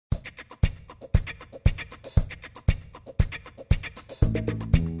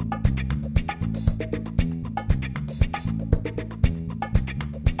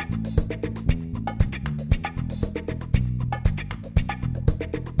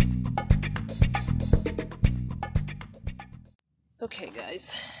Okay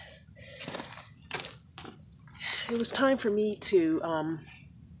guys, it was time for me to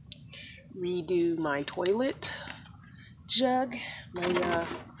redo my toilet jug, my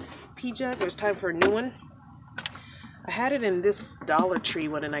pee jug. It was time for a new one. I had it in this Dollar Tree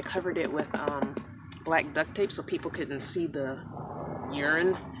one and I covered it with black duct tape so people couldn't see the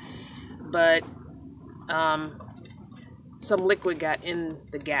urine, but some liquid got in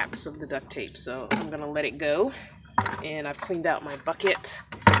the gaps of the duct tape, so I'm gonna let it go. And I've cleaned out my bucket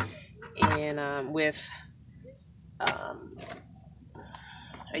and with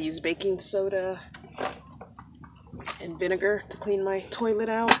I use baking soda and vinegar to clean my toilet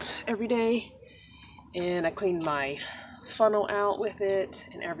out every day, and I cleaned my funnel out with it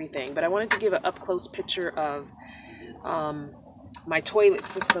and everything. But I wanted to give an up-close picture of my toilet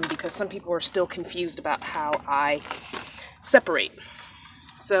system because some people are still confused about how I separate.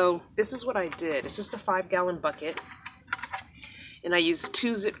 So this is what I did. It's just a 5-gallon bucket, and I used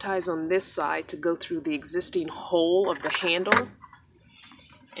 2 zip ties on this side to go through the existing hole of the handle,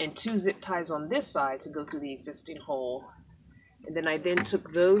 and 2 zip ties on this side to go through the existing hole. And then I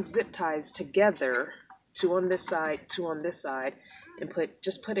took those zip ties together, 2 on this side, 2 on this side, and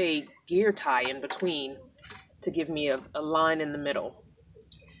just put a gear tie in between to give me a line in the middle.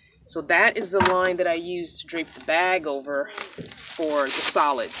 So that is the line that I use to drape the bag over for the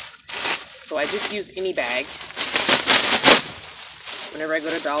solids. So I just use any bag. Whenever I go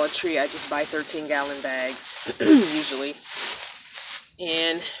to Dollar Tree, I just buy 13-gallon bags, usually.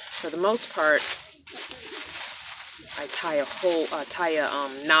 And for the most part, I tie a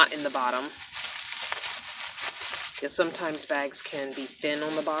knot in the bottom, because sometimes bags can be thin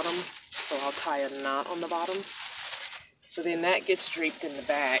on the bottom, so I'll tie a knot on the bottom. So then that gets draped in the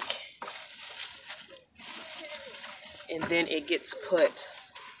back, and then it gets put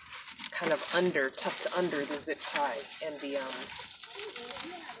kind of tucked under the zip tie and the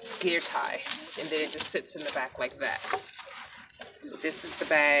gear tie, and then it just sits in the back like that. So this is the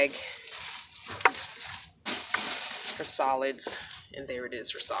bag for solids, and there it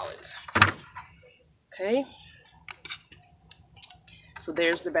is for solids. Okay, so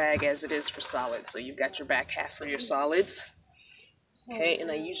there's the bag as it is for solids. So you've got your back half for your solids. Okay, and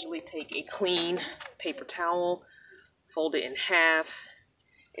I usually take a clean paper towel, fold it in half,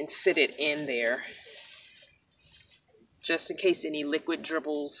 and sit it in there, just in case any liquid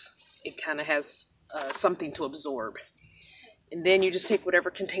dribbles. It kind of has something to absorb. And then you just take whatever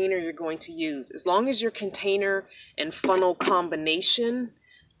container you're going to use. As long as your container and funnel combination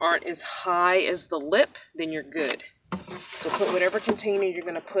aren't as high as the lip, then you're good. So put whatever container you're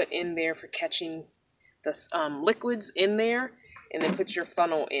going to put in there for catching the liquids in there, and then put your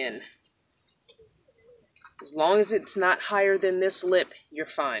funnel in. As long as it's not higher than this lip, you're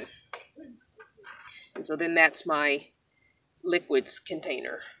fine. And so then that's my liquids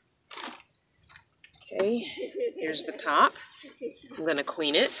container. Okay, here's the top. I'm going to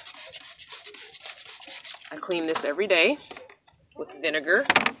clean it. I clean this every day with vinegar.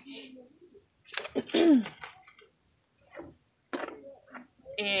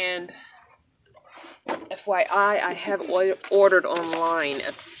 And FYI, I have ordered online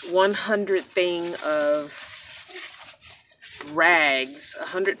a 100 thing of rags,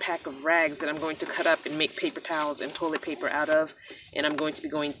 100 pack of rags that I'm going to cut up and make paper towels and toilet paper out of, and I'm going to be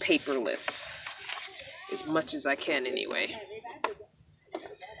going paperless as much as I can anyway.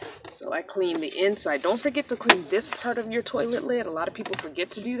 So I clean the inside. Don't forget to clean this part of your toilet lid. A lot of people forget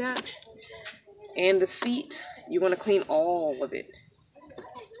to do that. And the seat, you want to clean all of it.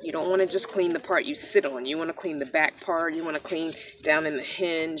 You don't want to just clean the part you sit on. You want to clean the back part. You want to clean down in the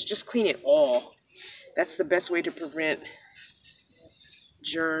hinge. Just clean it all. That's the best way to prevent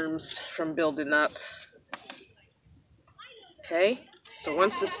germs from building up. Okay? So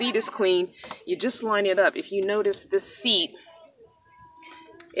once the seat is clean, you just line it up. If you notice this seat,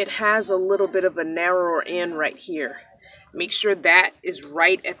 it has a little bit of a narrower end right here. Make sure that is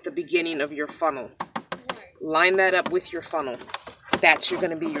right at the beginning of your funnel. Line that up with your funnel. That's going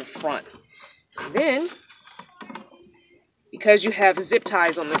to be your front. And then, because you have zip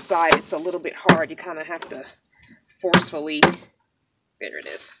ties on the side, it's a little bit hard. You kind of have to forcefully, there it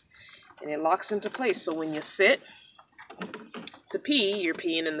is. And it locks into place. So when you sit to pee, you're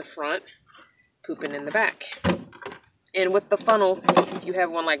peeing in the front, pooping in the back. And with the funnel, if you have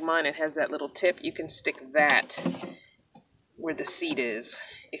one like mine, it has that little tip. You can stick that where the seat is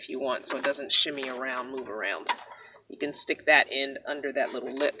if you want, so it doesn't shimmy around, move around. you can stick that end under that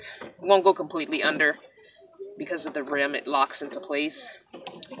little lip. It won't go completely under because of the rim, it locks into place.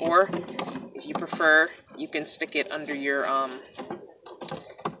 Or if you prefer, you can stick it under your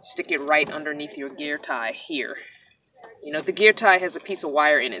stick it right underneath your gear tie here. You know, the gear tie has a piece of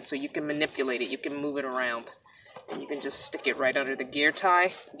wire in it, so you can manipulate it, you can move it around. And you can just stick it right under the gear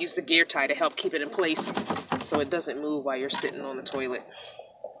tie. Use the gear tie to help keep it in place so it doesn't move while you're sitting on the toilet.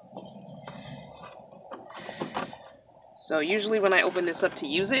 So usually when I open this up to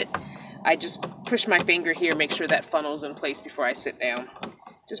use it, I just push my finger here, make sure that funnel's in place before I sit down.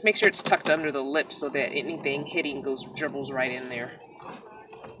 Just make sure it's tucked under the lip so that anything hitting dribbles right in there.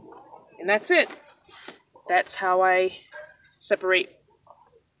 And that's it. That's how I separate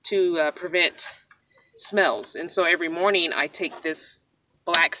to prevent smells. And so every morning I take this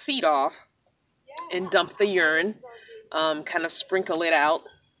black seat off and dump the urine, kind of sprinkle it out.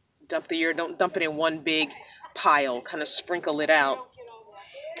 Dump the urine, don't dump it in one big pile, kind of sprinkle it out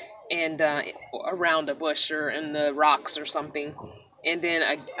and around a bush or in the rocks or something. And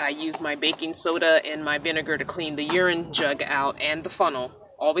then I use my baking soda and my vinegar to clean the urine jug out and the funnel.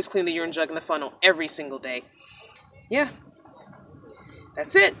 Always clean the urine jug and the funnel every single day. Yeah,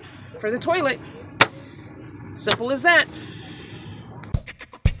 that's it for the toilet. Simple as that.